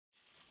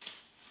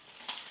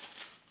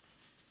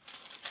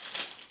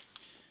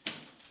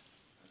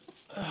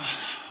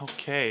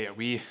Okay, are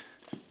we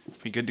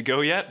good to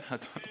go yet?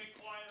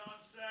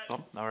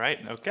 Oh, all right,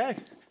 okay.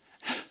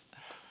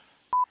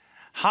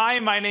 Hi,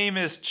 my name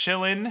is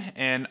Chillyn,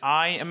 and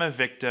I am a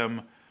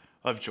victim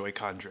of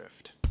Joy-Con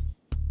drift.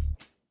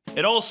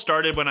 It all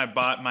started when I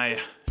bought my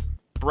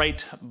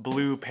bright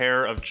blue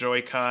pair of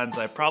Joy-Cons.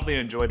 I probably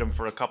enjoyed them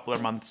for a couple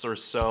of months or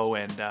so,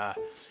 and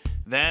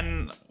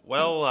then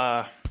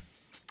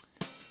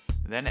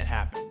it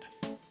happened.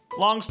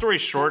 Long story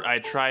short, I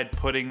tried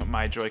putting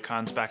my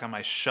Joy-Cons back on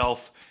my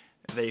shelf.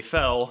 They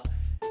fell,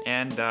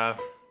 and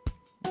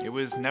it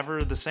was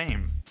never the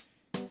same.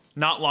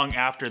 Not long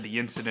after the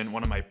incident,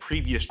 one of my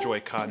previous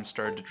Joy-Cons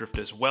started to drift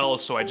as well,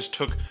 so I just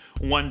took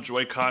one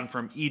Joy-Con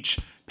from each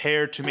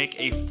pair to make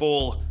a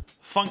full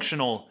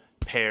functional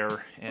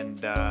pair,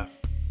 and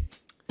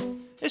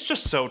it's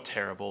just so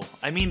terrible.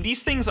 I mean,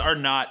 these things are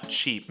not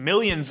cheap.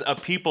 Millions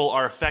of people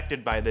are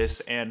affected by this,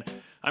 and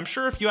I'm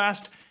sure if you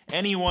asked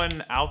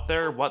anyone out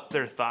there what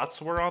their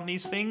thoughts were on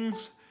these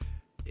things,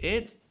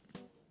 it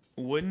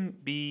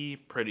wouldn't be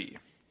pretty.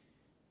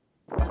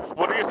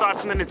 What are your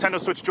thoughts on the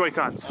Nintendo Switch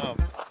Joy-Cons?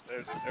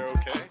 They're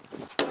okay.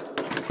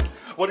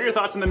 What are your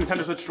thoughts on the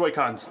Nintendo Switch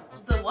Joy-Cons?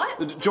 The what?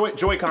 The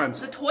Joy-Cons.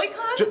 The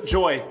Toy-Cons?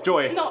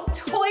 Joy. No,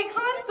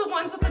 Toy-Cons? The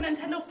ones with the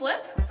Nintendo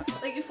Flip?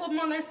 Like you flip them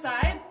on their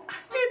side?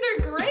 Dude,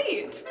 they're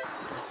great.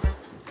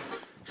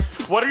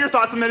 What are your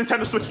thoughts on the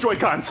Nintendo Switch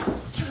Joy-Cons?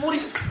 What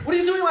are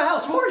you doing in my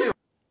house? Who are you?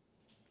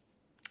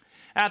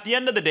 At the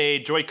end of the day,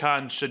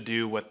 Joy-Cons should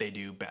do what they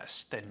do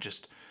best and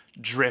just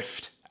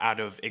drift out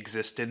of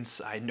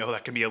existence. I know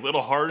that can be a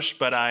little harsh,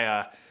 but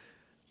I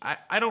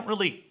don't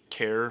really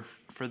care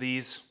for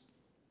these.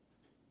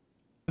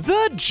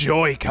 The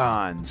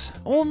Joy-Cons.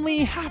 Only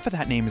half of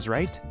that name is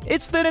right.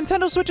 It's the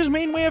Nintendo Switch's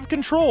main way of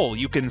control.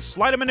 You can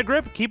slide them into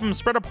grip, keep them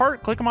spread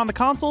apart, click them on the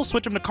console,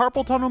 switch them to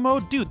carpal tunnel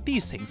mode. Dude,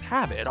 these things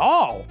have it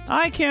all.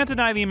 I can't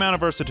deny the amount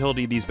of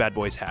versatility these bad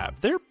boys have.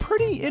 They're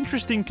pretty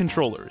interesting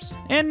controllers.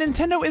 And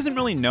Nintendo isn't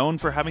really known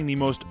for having the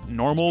most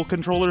normal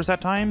controllers at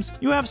times.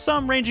 You have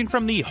some ranging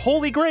from the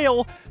holy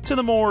grail to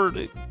the more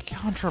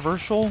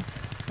controversial.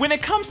 When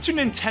it comes to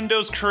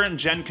Nintendo's current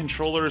gen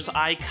controllers,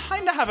 I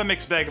kinda have a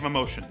mixed bag of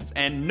emotions.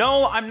 And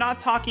no, I'm not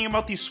talking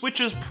about the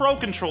Switch's Pro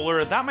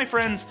controller. That, my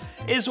friends,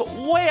 is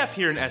way up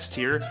here in S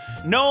tier.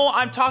 No,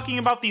 I'm talking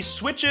about the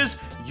Switch's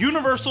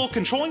universal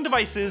controlling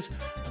devices,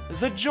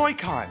 the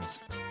Joy-Cons.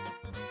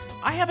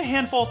 I have a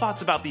handful of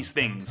thoughts about these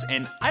things,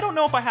 and I don't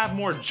know if I have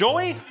more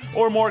joy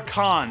or more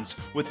cons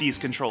with these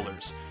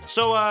controllers.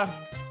 So,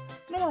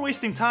 no more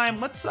wasting time.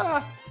 Let's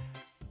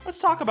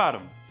talk about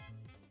them.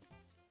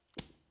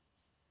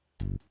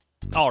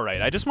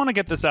 Alright, I just want to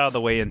get this out of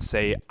the way and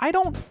say, I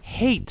don't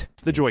hate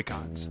the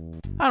Joy-Cons.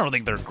 I don't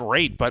think they're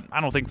great, but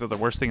I don't think they're the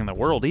worst thing in the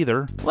world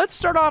either. Let's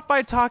start off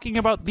by talking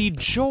about the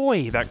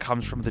joy that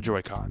comes from the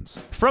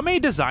Joy-Cons. From a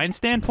design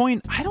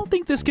standpoint, I don't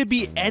think this could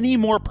be any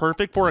more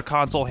perfect for a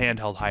console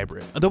handheld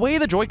hybrid. The way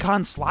the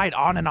Joy-Cons slide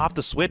on and off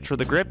the Switch or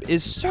the grip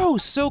is so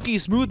silky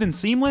smooth and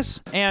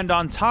seamless, and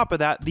on top of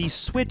that, the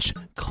Switch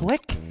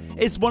click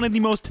is one of the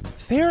most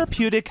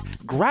therapeutic,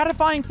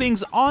 gratifying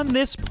things on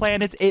this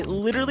planet. It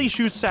literally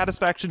shoots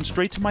satisfaction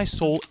straight to my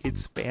soul.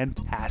 It's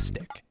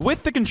fantastic.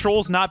 With the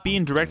controls not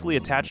being directly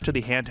attached to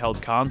the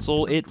handheld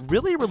console, it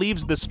really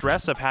relieves the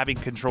stress of having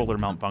controller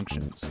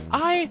malfunctions.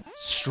 I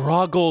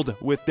struggled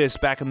with this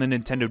back in the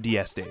Nintendo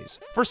DS days.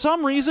 For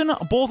some reason,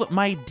 both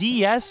my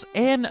DS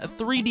and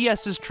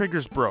 3DS's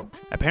triggers broke.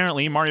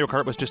 Apparently, Mario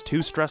Kart was just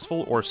too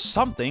stressful or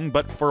something,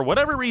 but for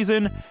whatever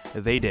reason,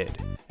 they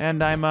did.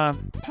 And I'm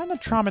kind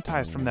of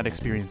traumatized from that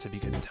experience, if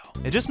you couldn't tell.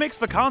 It just makes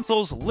the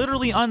consoles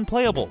literally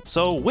unplayable.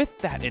 So with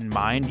that in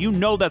mind, you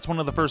know that's one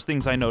of the first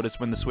things I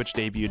noticed when the Switch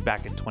debuted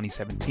back in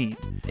 2017.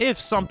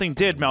 If something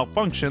did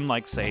malfunction,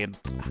 like say,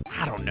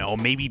 I don't know,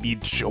 maybe the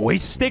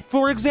joystick,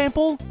 for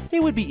example,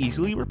 it would be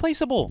easily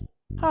replaceable.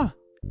 Huh.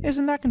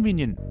 Isn't that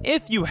convenient?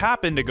 If you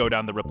happen to go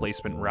down the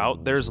replacement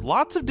route, there's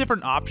lots of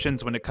different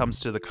options when it comes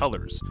to the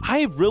colors.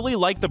 I really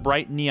like the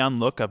bright neon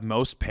look of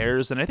most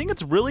pairs, and I think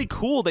it's really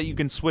cool that you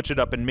can switch it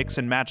up and mix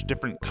and match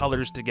different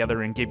colors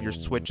together and give your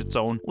Switch its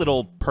own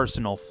little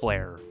personal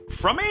flair.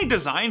 From a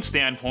design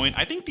standpoint,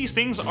 I think these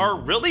things are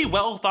really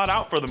well thought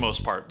out for the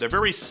most part. They're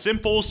very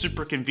simple,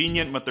 super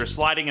convenient with their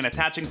sliding and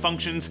attaching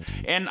functions,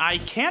 and I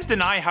can't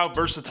deny how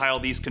versatile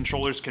these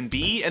controllers can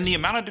be and the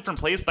amount of different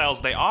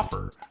playstyles they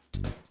offer.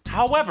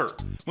 However,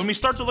 when we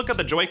start to look at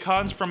the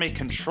Joy-Cons from a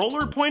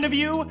controller point of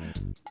view,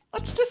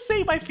 let's just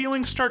say my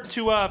feelings start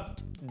to,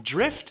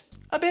 drift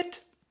a bit.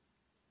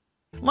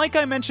 Like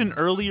I mentioned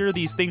earlier,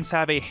 these things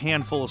have a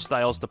handful of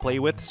styles to play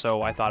with,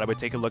 so I thought I would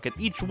take a look at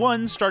each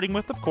one, starting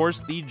with, of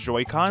course, the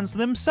Joy-Cons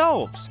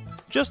themselves.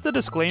 Just a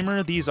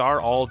disclaimer, these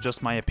are all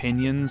just my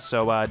opinions,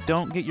 so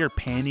don't get your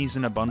panties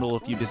in a bundle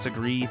if you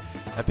disagree.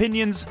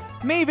 Opinions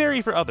may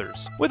vary for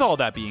others. With all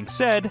that being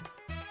said,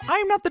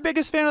 I'm not the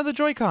biggest fan of the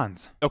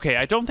Joy-Cons. Okay,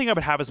 I don't think I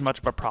would have as much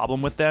of a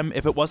problem with them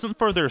if it wasn't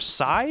for their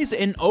size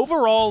and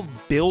overall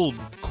build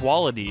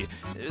quality.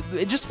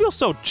 It just feels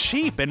so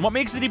cheap, and what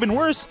makes it even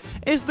worse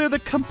is they're the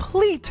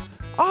complete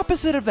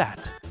opposite of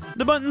that.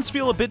 The buttons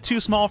feel a bit too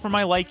small for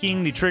my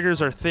liking, the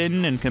triggers are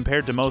thin, and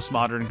compared to most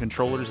modern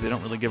controllers, they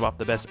don't really give off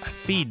the best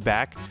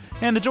feedback.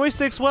 And the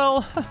joysticks,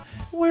 well,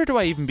 where do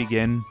I even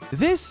begin?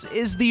 This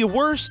is the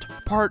worst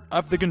part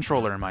of the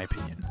controller in my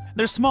opinion.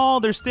 They're small,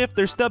 they're stiff,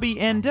 they're stubby,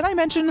 and did I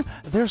mention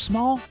they're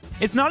small?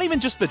 It's not even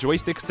just the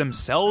joysticks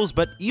themselves,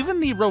 but even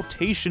the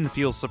rotation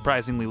feels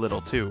surprisingly little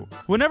too.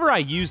 Whenever I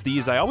use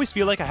these, I always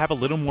feel like I have a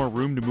little more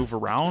room to move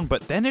around,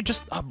 but then it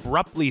just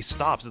abruptly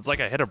stops. It's like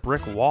I hit a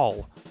brick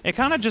wall. It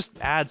kind of just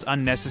adds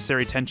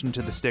unnecessary tension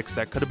to the sticks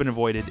that could have been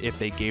avoided if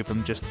they gave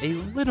them just a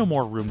little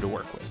more room to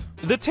work with.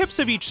 The tips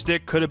of each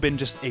stick could have been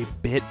just a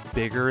bit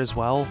bigger as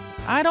well.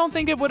 I don't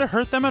think it would have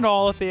hurt them at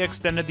all if they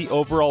extended the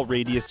overall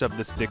radius of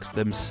the sticks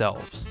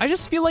themselves. I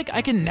just feel like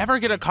I can never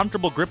get a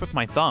comfortable grip with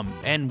my thumb,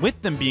 and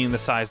with them being the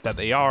size that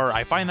they are,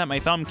 I find that my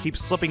thumb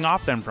keeps slipping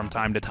off them from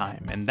time to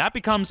time, and that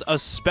becomes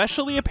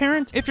especially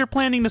apparent if you're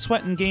planning to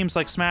sweat in games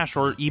like Smash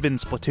or even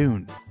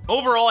Splatoon.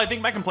 Overall, I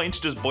think my complaints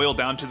just boil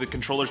down to the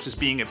controllers just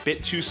being a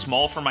bit too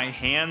small for my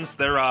hands.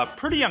 They're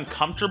pretty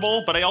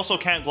uncomfortable, but I also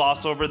can't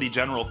gloss over the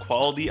general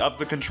quality of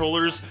the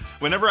controllers.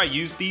 Whenever I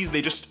use these,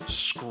 they just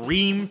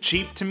scream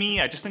cheap to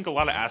me. I just think a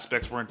lot of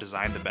aspects weren't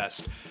designed the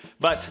best.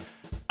 But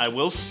I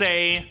will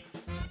say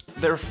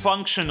they're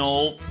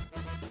functional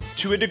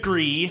to a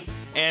degree,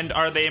 and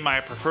are they my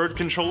preferred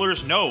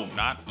controllers? No,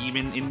 not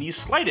even in the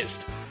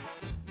slightest.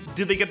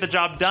 Do they get the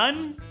job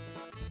done?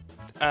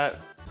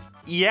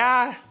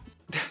 Yeah.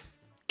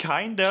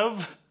 Kind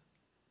of.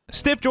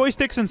 Stiff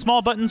joysticks and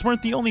small buttons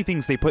weren't the only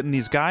things they put in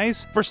these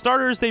guys. For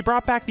starters, they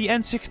brought back the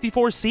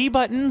N64C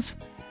buttons.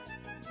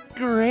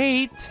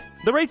 Great.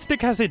 The right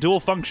stick has a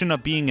dual function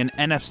of being an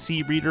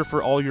NFC reader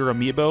for all your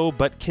amiibo,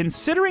 but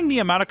considering the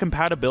amount of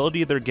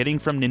compatibility they're getting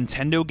from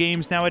Nintendo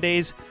games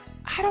nowadays,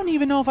 I don't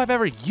even know if I've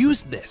ever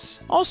used this.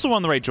 Also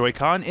on the right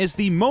Joy-Con is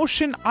the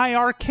Motion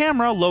IR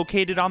camera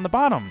located on the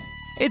bottom.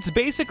 It's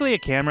basically a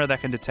camera that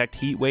can detect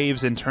heat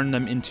waves and turn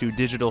them into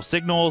digital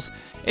signals.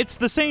 It's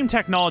the same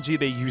technology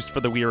they used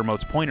for the Wii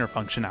Remote's pointer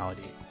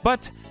functionality.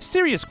 But,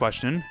 serious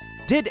question,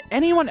 did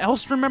anyone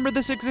else remember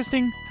this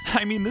existing?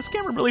 I mean, this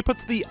camera really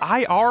puts the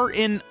IR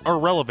in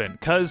irrelevant,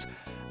 cause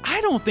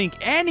I don't think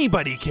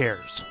anybody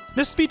cares.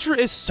 This feature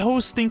is so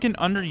stinking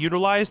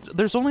underutilized,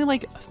 there's only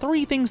like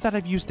 3 things that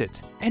I've used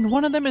it, and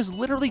one of them is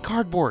literally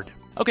cardboard.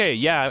 Okay,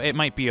 yeah, it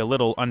might be a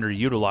little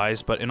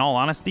underutilized, but in all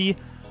honesty,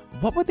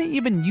 what would they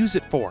even use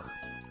it for?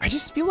 I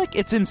just feel like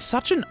it's in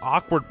such an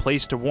awkward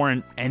place to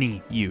warrant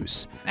any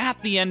use.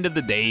 At the end of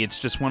the day,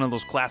 it's just one of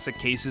those classic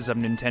cases of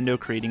Nintendo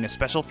creating a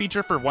special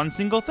feature for one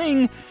single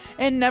thing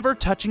and never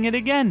touching it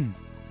again.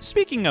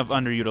 Speaking of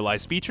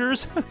underutilized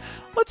features,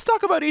 let's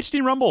talk about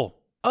HD Rumble.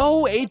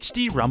 Oh,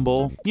 HD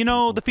Rumble. You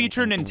know, the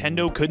feature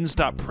Nintendo couldn't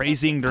stop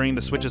praising during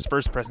the Switch's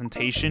first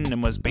presentation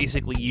and was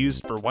basically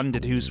used for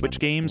 1-2 Switch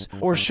games,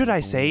 or should I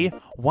say,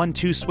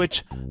 1-2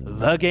 Switch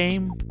the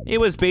game? It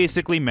was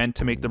basically meant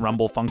to make the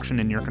Rumble function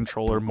in your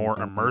controller more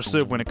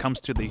immersive when it comes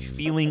to the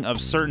feeling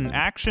of certain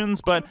actions,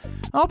 but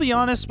I'll be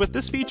honest, with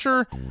this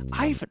feature,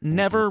 I've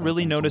never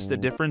really noticed a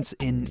difference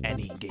in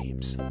any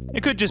games.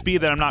 It could just be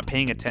that I'm not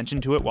paying attention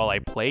to it while I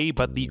play,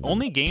 but the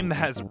only game that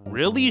has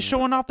really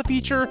shown off the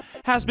feature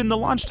has been the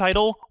launch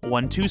title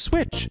 1-2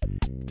 Switch,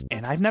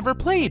 and I've never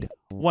played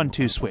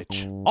 1-2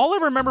 Switch. All I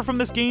remember from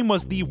this game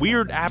was the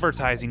weird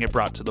advertising it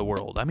brought to the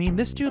world. I mean,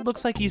 this dude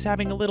looks like he's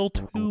having a little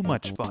too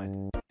much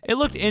fun. It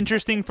looked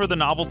interesting for the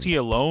novelty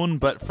alone,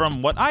 but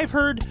from what I've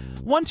heard,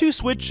 1-2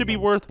 Switch should be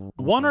worth $1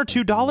 or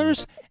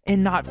 $2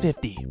 and not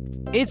 $50.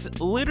 It's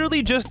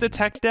literally just a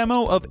tech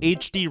demo of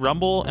HD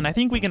Rumble, and I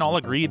think we can all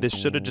agree this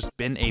should have just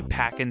been a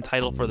pack-in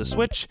title for the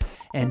Switch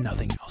and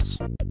nothing else.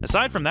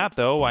 Aside from that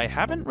though, I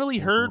haven't really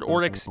heard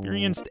or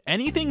experienced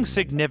anything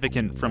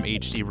significant from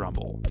HD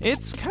Rumble.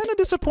 It's kind of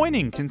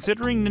disappointing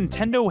considering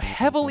Nintendo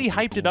heavily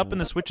hyped it up in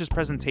the Switch's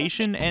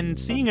presentation, and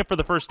seeing it for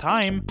the first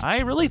time, I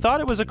really thought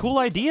it was a cool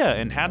idea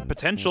and had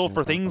potential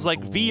for things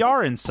like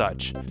VR and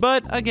such.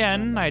 But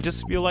again, I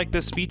just feel like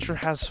this feature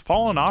has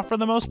fallen off for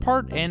the most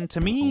part, and to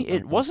me,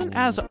 it wasn't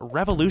as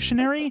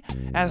revolutionary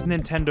as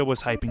Nintendo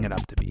was hyping it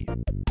up to be.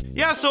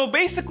 Yeah, so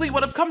basically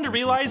what I've come to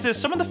realize is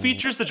some of the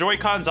features the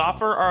Joy-Cons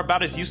offer are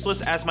about as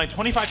useless as my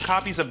 25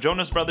 copies of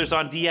Jonas Brothers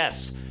on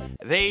DS.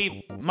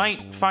 They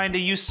might find a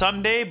use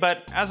someday,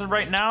 but as of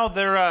right now,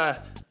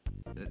 they're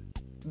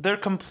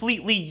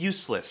completely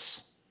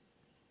useless.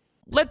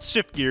 Let's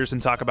shift gears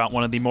and talk about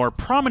one of the more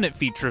prominent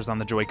features on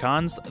the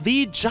Joy-Cons,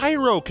 the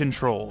gyro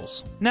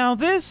controls. Now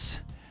this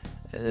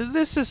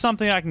is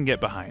something I can get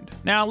behind.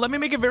 Now, let me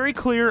make it very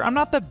clear, I'm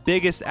not the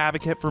biggest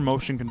advocate for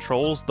motion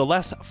controls. The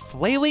less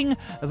flailing,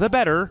 the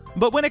better.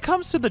 But when it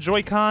comes to the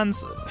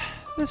Joy-Cons,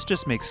 this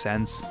just makes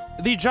sense.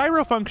 The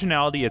gyro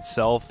functionality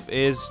itself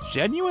is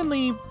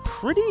genuinely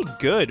pretty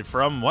good.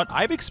 From what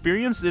I've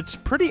experienced, it's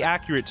pretty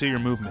accurate to your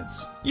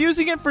movements.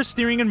 Using it for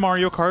steering in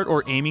Mario Kart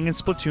or aiming in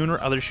Splatoon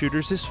or other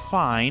shooters is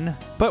fine,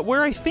 but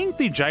where I think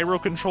the gyro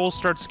control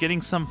starts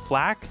getting some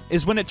flack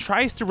is when it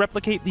tries to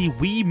replicate the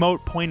Wii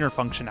Remote pointer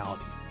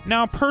functionality.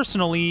 Now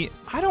personally,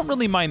 I don't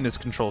really mind this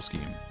control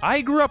scheme.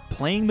 I grew up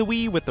playing the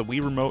Wii with the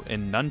Wii Remote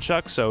and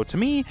nunchuck, so to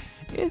me,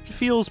 it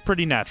feels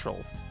pretty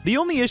natural. The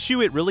only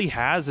issue it really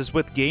has is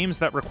with games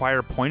that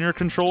require pointer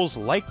controls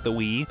like the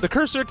Wii. The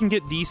cursor can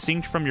get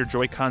desynced from your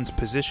Joy-Con's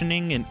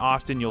positioning, and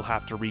often you'll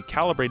have to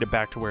recalibrate it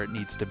back to where it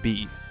needs to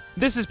be.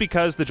 This is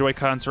because the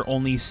Joy-Cons are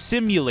only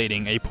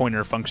simulating a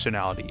pointer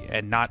functionality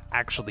and not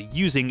actually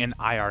using an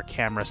IR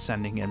camera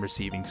sending and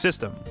receiving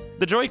system.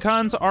 The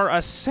Joy-Cons are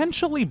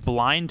essentially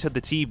blind to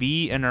the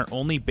TV and are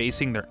only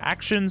basing their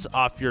actions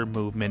off your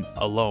movement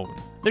alone.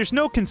 There's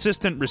no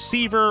consistent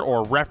receiver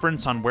or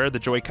reference on where the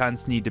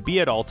Joy-Cons need to be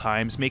at all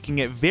times, making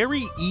it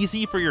very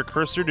easy for your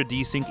cursor to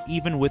desync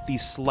even with the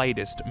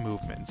slightest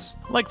movements.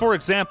 Like for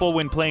example,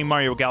 when playing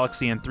Mario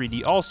Galaxy and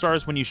 3D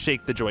All-Stars when you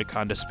shake the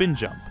Joy-Con to spin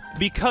jump.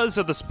 Because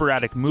of the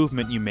sporadic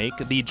movement you make,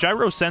 the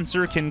gyro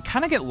sensor can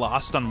kinda get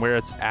lost on where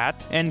it's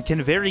at and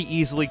can very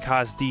easily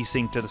cause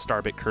desync to the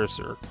Starbit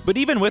cursor. But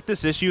even with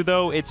this issue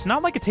though, it's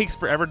not like it takes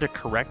forever to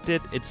correct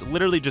it, it's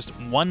literally just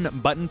one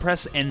button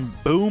press and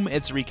boom,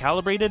 it's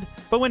recalibrated.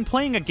 But when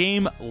playing a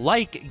game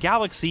like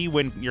Galaxy,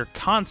 when you're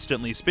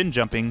constantly spin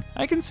jumping,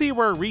 I can see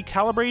where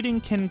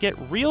recalibrating can get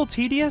real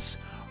tedious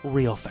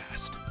real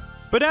fast.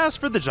 But as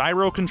for the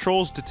gyro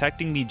controls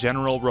detecting the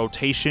general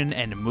rotation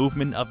and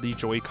movement of the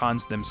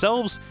Joy-Cons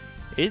themselves,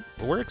 it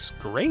works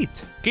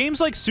great.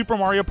 Games like Super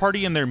Mario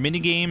Party and their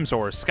minigames,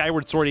 or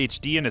Skyward Sword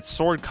HD and its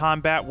sword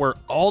combat, where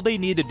all they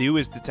need to do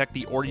is detect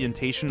the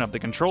orientation of the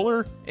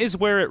controller, is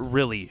where it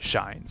really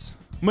shines.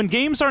 When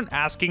games aren't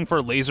asking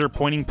for laser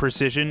pointing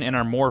precision and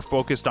are more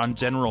focused on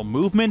general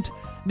movement,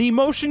 the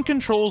motion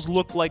controls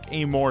look like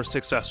a more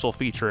successful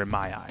feature in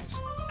my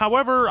eyes.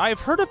 However,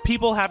 I've heard of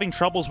people having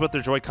troubles with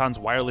their Joy-Con's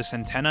wireless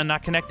antenna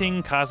not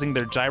connecting, causing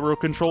their gyro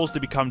controls to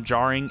become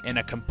jarring and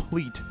a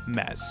complete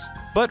mess.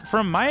 But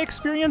from my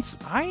experience,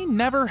 I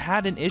never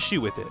had an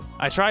issue with it.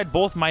 I tried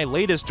both my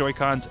latest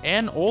Joy-Cons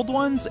and old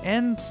ones,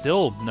 and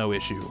still no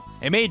issue.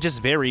 It may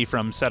just vary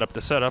from setup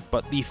to setup,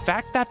 but the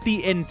fact that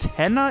the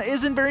antenna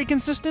isn't very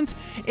consistent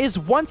is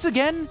once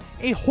again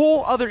a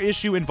whole other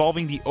issue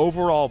involving the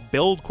overall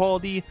build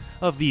quality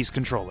of these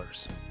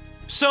controllers.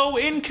 So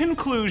in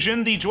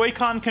conclusion, the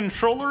Joy-Con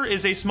controller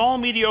is a small,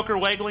 mediocre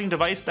waggling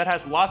device that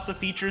has lots of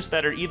features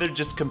that are either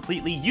just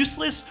completely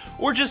useless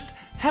or just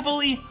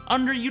heavily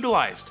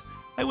underutilized.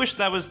 I wish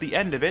that was the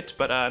end of it,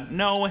 but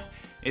no,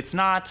 it's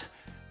not.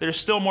 There's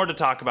still more to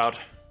talk about,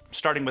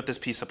 starting with this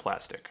piece of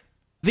plastic.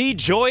 The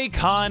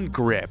Joy-Con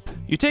grip.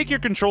 You take your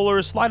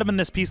controllers, slide them in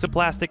this piece of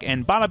plastic,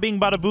 and bada bing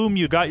bada boom,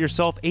 you got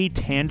yourself a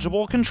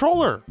tangible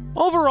controller.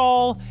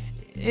 Overall,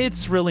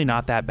 it's really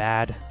not that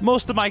bad.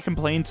 Most of my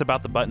complaints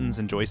about the buttons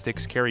and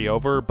joysticks carry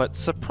over, but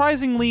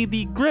surprisingly,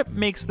 the grip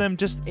makes them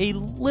just a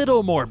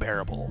little more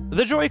bearable.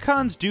 The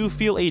Joy-Cons do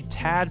feel a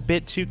tad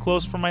bit too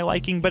close for my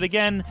liking, but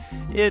again,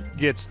 it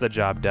gets the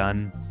job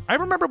done. I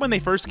remember when they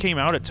first came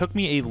out, it took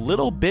me a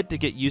little bit to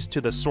get used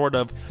to the sort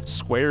of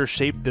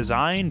square-shaped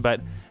design,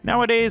 but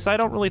nowadays, I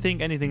don't really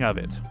think anything of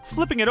it.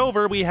 Flipping it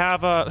over, we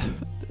have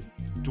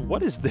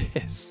what is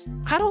this?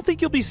 I don't think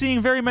you'll be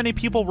seeing very many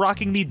people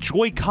rocking the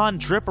Joy-Con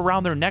drip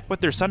around their neck with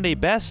their Sunday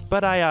best,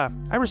 but I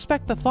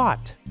respect the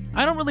thought.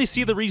 I don't really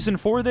see the reason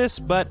for this,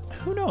 but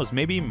who knows,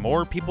 maybe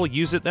more people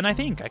use it than I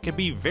think. I could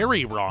be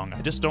very wrong.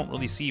 I just don't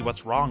really see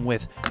what's wrong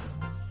with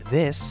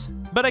this.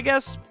 But I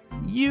guess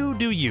you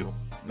do you.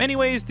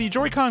 Anyways, the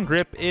Joy-Con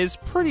grip is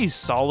pretty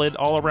solid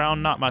all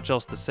around, not much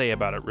else to say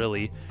about it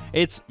really.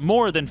 It's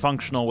more than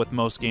functional with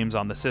most games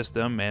on the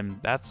system, and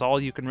that's all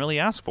you can really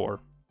ask for.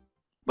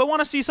 But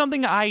want to see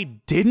something I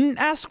didn't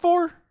ask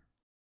for?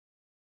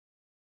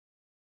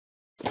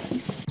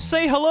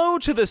 Say hello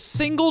to the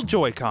single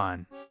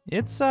Joy-Con.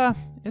 It's a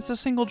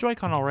single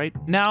Joy-Con, alright.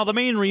 Now, the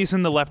main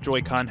reason the left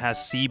Joy-Con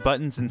has C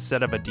buttons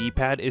instead of a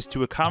D-pad is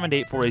to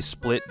accommodate for a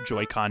split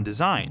Joy-Con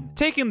design.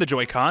 Taking the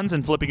Joy-Cons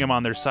and flipping them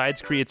on their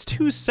sides creates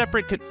two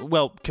separate,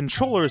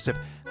 controllers, if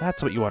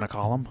that's what you want to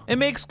call them. It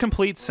makes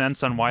complete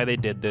sense on why they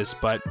did this,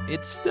 but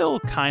it's still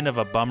kind of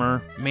a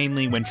bummer,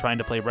 mainly when trying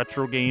to play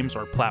retro games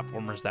or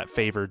platformers that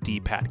favor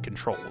D-pad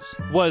controls.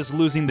 Was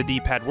losing the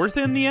D-pad worth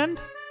it in the end?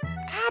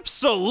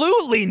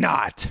 Absolutely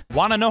not!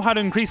 Want to know how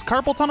to increase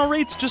carpal tunnel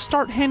rates? Just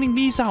start handing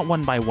these out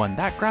one by one.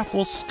 That graph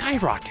will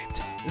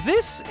skyrocket.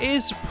 This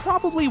is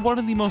probably one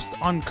of the most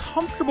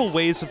uncomfortable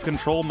ways of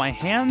control my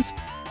hands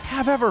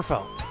have ever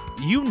felt.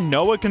 You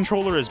know a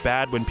controller is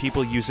bad when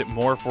people use it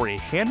more for a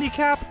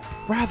handicap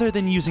rather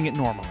than using it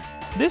normally.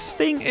 This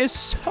thing is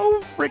so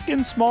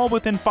freaking small,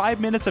 within 5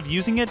 minutes of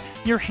using it,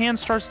 your hand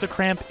starts to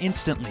cramp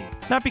instantly.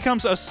 That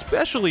becomes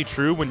especially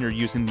true when you're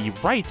using the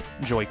right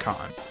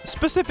Joy-Con.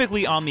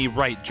 Specifically on the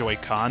right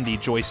Joy-Con, the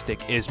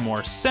joystick is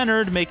more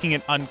centered, making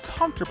it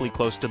uncomfortably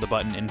close to the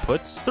button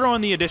inputs. Throw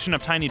in the addition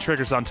of tiny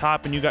triggers on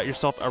top and you got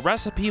yourself a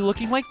recipe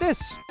looking like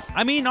this.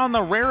 I mean, on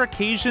the rare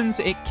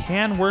occasions, it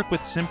can work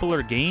with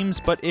simpler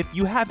games, but if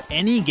you have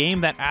any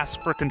game that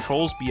asks for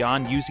controls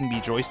beyond using the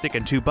joystick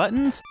and two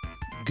buttons,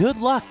 good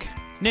luck.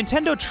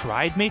 Nintendo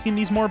tried making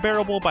these more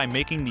bearable by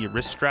making the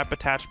wrist strap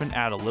attachment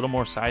add a little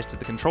more size to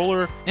the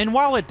controller, and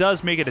while it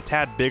does make it a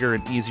tad bigger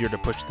and easier to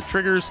push the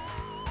triggers,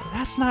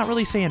 that's not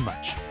really saying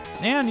much.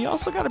 And you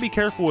also gotta be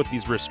careful with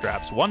these wrist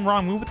straps. One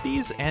wrong move with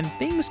these, and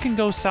things can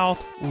go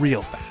south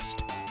real fast.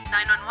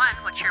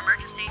 911, what's your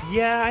emergency?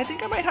 Yeah, I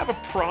think I might have a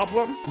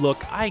problem.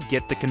 Look, I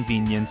get the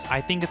convenience. I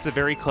think it's a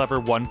very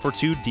clever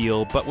 1-for-2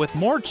 deal, but with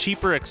more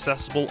cheaper,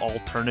 accessible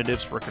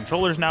alternatives for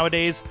controllers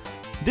nowadays,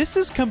 this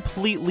is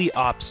completely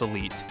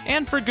obsolete,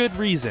 and for good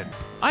reason.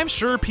 I'm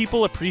sure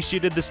people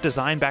appreciated this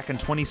design back in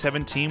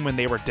 2017 when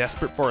they were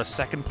desperate for a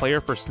second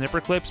player for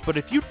snipper clips, but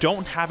if you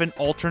don't have an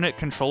alternate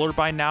controller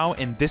by now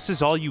and this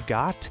is all you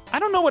got, I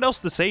don't know what else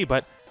to say,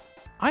 but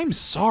I'm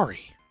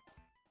sorry.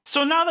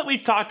 So now that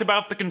we've talked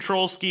about the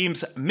control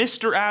schemes,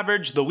 Mr.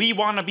 Average, the wee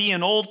wannabe,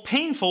 and old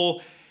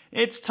painful,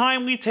 it's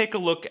time we take a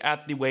look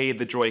at the way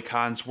the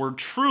Joy-Cons were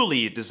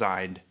truly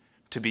designed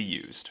to be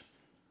used.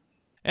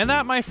 And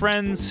that, my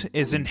friends,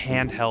 is in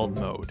handheld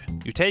mode.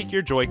 You take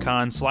your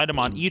Joy-Cons, slide them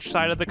on each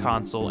side of the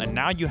console, and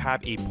now you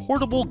have a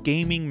portable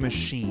gaming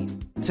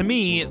machine. To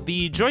me,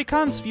 the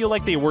Joy-Cons feel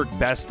like they work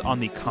best on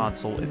the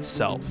console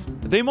itself.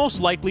 They most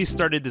likely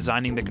started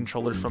designing the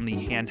controllers from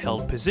the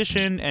handheld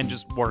position and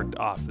just worked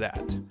off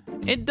that.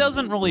 It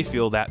doesn't really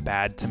feel that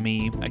bad to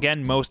me.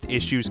 Again, most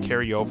issues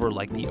carry over,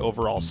 like the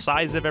overall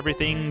size of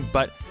everything,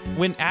 but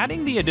when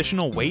adding the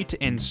additional weight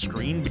and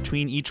screen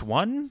between each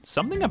one,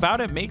 something about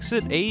it makes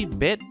it a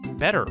bit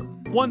better.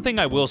 One thing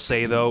I will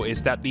say though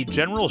is that the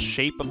general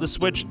shape of the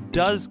Switch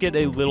does get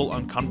a little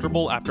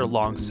uncomfortable after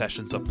long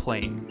sessions of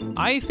playing.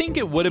 I think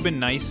it would have been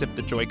nice if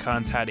the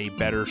Joy-Cons had a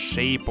better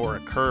shape or a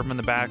curve in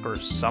the back or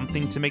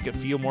something to make it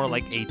feel more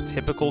like a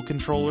typical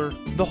controller.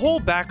 The whole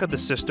back of the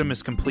system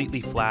is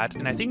completely flat,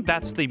 and I think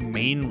that's the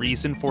main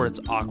reason for its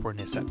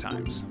awkwardness at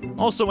times.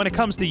 Also, when it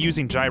comes to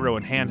using gyro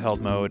in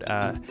handheld mode,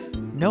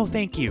 no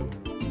thank you.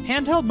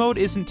 Handheld mode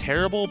isn't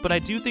terrible, but I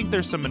do think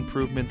there's some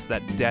improvements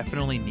that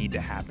definitely need to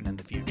happen in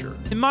the future.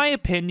 In my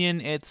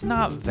opinion, it's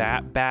not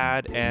that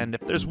bad, and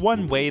if there's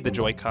one way the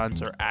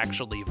Joy-Cons are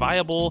actually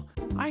viable,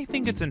 I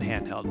think it's in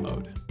handheld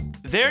mode.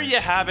 There you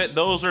have it.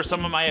 Those are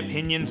some of my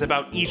opinions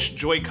about each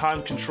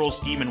Joy-Con control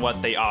scheme and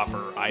what they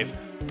offer. I've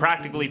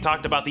practically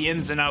talked about the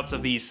ins and outs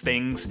of these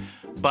things,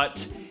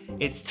 but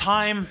it's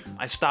time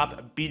I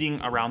stop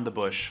beating around the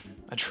bush,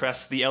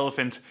 address the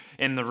elephant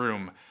in the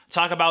room,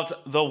 talk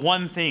about the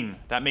one thing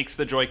that makes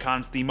the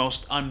Joy-Cons the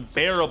most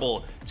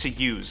unbearable to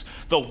use,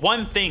 the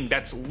one thing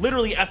that's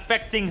literally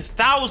affecting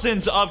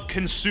thousands of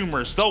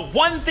consumers, the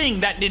one thing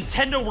that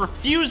Nintendo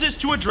refuses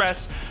to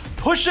address,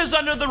 pushes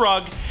under the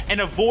rug, and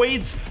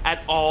avoids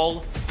at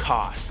all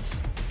costs.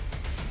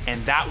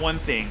 And that one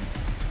thing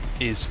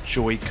is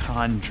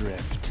Joy-Con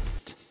drift.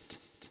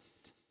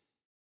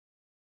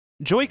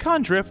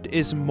 Joy-Con drift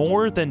is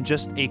more than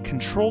just a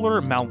controller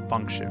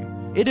malfunction.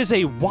 It is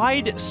a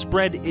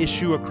widespread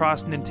issue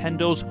across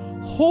Nintendo's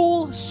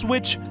whole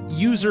Switch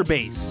user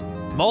base.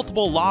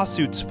 Multiple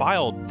lawsuits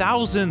filed,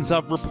 thousands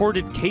of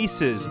reported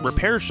cases,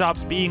 repair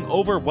shops being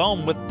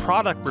overwhelmed with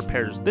product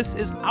repairs. This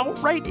is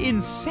outright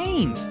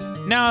insane.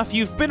 Now, if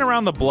you've been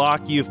around the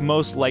block, you've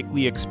most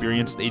likely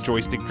experienced a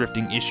joystick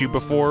drifting issue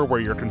before, where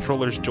your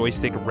controller's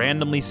joystick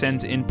randomly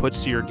sends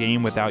inputs to your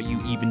game without you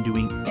even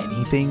doing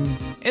anything.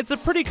 It's a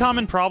pretty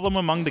common problem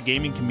among the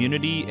gaming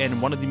community, and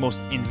one of the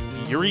most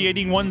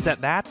infuriating ones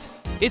at that.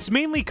 It's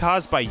mainly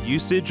caused by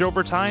usage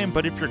over time,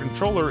 but if your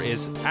controller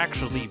is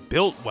actually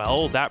built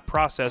well, that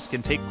process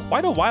can take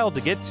quite a while to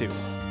get to.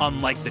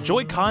 Unlike the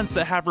Joy-Cons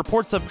that have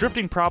reports of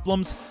drifting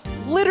problems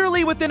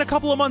literally within a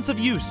couple of months of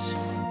use.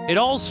 It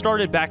all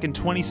started back in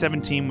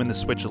 2017 when the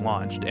Switch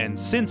launched, and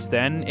since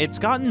then, it's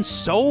gotten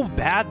so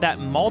bad that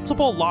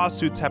multiple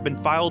lawsuits have been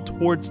filed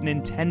towards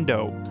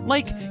Nintendo.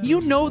 Like, you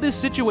know this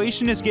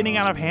situation is getting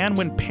out of hand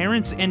when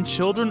parents and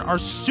children are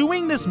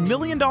suing this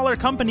million-dollar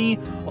company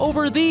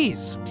over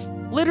these.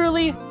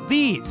 Literally,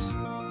 these.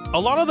 A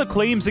lot of the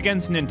claims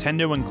against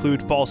Nintendo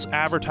include false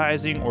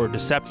advertising or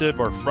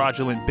deceptive or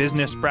fraudulent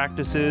business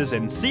practices,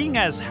 and seeing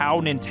as how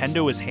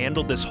Nintendo has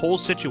handled this whole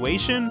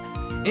situation,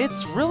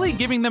 it's really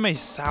giving them a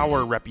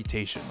sour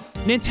reputation.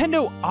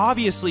 Nintendo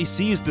obviously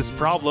sees this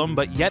problem,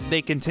 but yet they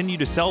continue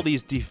to sell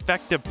these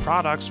defective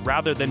products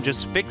rather than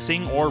just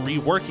fixing or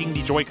reworking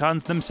the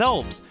Joy-Cons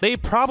themselves. They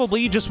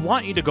probably just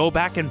want you to go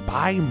back and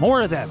buy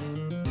more of them.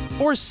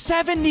 For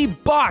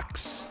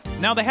 $70!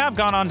 Now, they have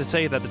gone on to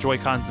say that the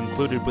Joy-Cons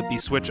included with the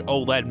Switch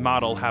OLED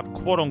model have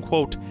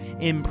quote-unquote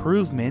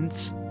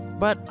improvements,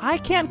 but I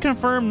can't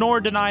confirm nor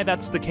deny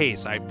that's the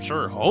case. I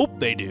sure hope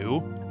they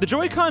do. The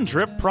Joy-Con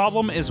drift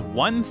problem is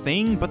one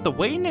thing, but the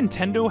way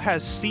Nintendo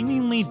has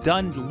seemingly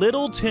done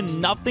little to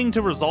nothing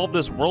to resolve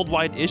this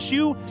worldwide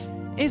issue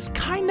is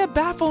kinda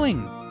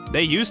baffling.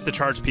 They used to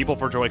charge people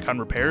for Joy-Con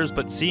repairs,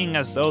 but seeing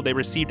as though they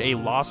received a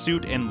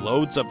lawsuit and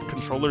loads of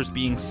controllers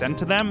being sent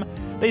to them,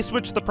 they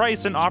switched the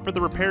price and offered the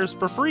repairs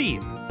for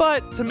free.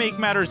 But to make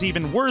matters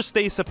even worse,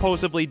 they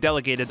supposedly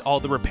delegated all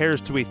the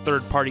repairs to a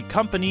third-party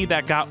company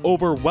that got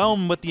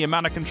overwhelmed with the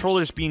amount of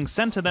controllers being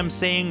sent to them,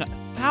 saying,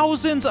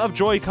 thousands of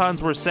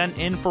Joy-Cons were sent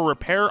in for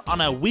repair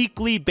on a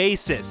weekly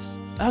basis.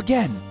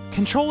 Again,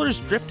 controllers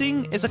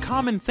drifting is a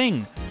common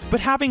thing, but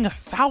having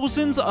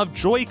thousands of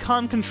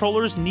Joy-Con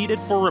controllers needed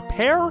for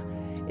repair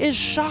is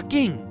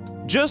shocking.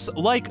 Just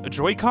like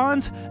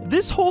Joy-Cons,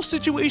 this whole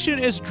situation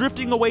is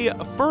drifting away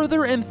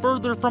further and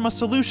further from a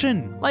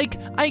solution. Like,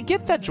 I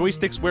get that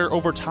joysticks wear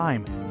over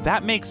time,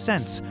 that makes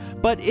sense,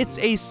 but it's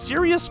a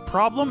serious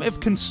problem if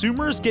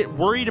consumers get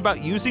worried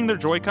about using their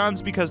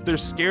Joy-Cons because they're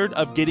scared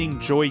of getting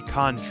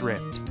Joy-Con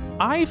drift.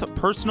 I've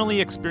personally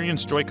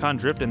experienced Joy-Con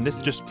drift, and this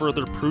just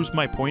further proves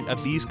my point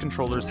of these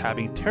controllers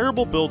having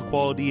terrible build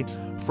quality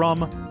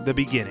from the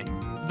beginning.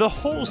 The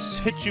whole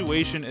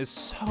situation is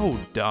so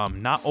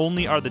dumb. Not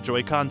only are the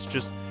Joy-Cons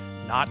just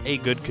not a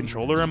good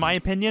controller in my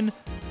opinion,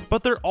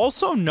 but they're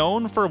also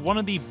known for one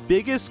of the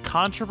biggest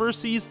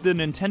controversies the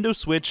Nintendo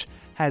Switch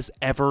has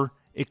ever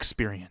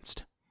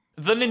experienced.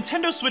 The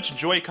Nintendo Switch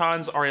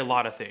Joy-Cons are a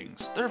lot of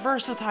things. They're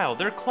versatile,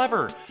 they're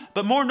clever,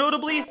 but more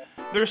notably,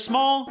 they're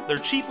small, they're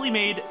cheaply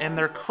made, and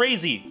they're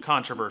crazy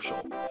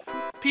controversial.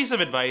 Piece of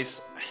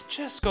advice,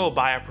 just go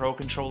buy a Pro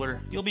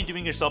controller. You'll be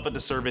doing yourself a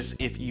disservice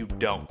if you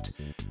don't.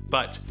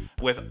 But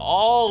with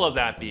all of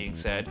that being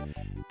said,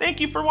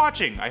 thank you for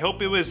watching. I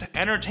hope it was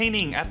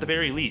entertaining at the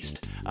very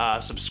least.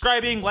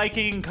 Subscribing,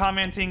 liking,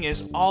 commenting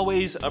is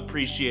always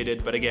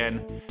appreciated. But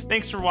again,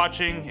 thanks for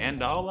watching,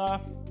 and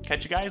I'll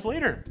catch you guys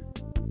later.